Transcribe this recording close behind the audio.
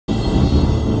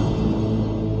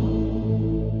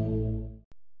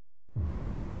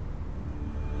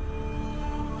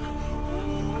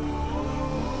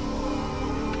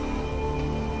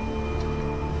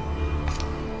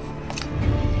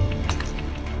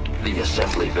The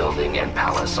assembly building and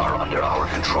palace are under our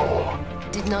control.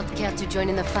 Did not care to join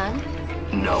in the fun?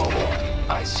 No,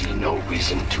 I see no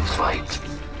reason to fight.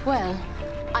 Well,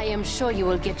 I am sure you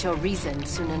will get your reason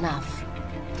soon enough.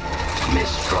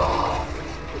 Mistral.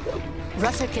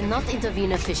 Russia cannot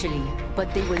intervene officially,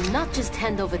 but they will not just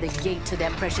hand over the gate to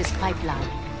their precious pipeline.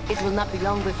 It will not be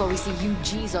long before we see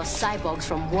UGs or cyborgs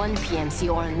from one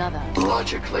PMC or another.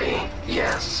 Logically,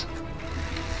 yes.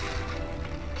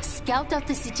 Scout out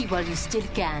the city while you still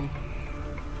can.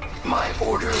 My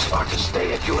orders are to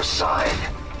stay at your side.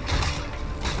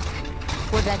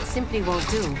 Well, that simply won't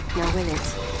do, now will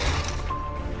it?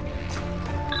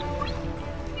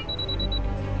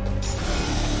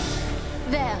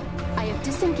 There! I have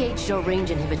disengaged your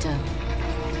range inhibitor.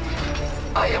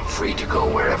 I am free to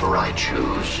go wherever I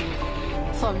choose.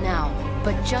 For now.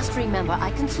 But just remember, I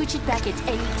can switch it back at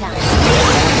any time.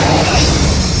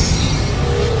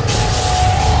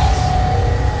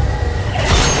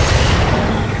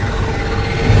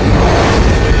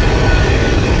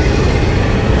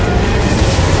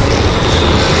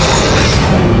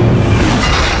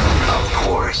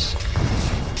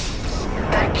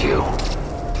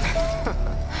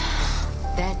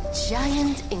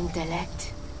 Giant intellect.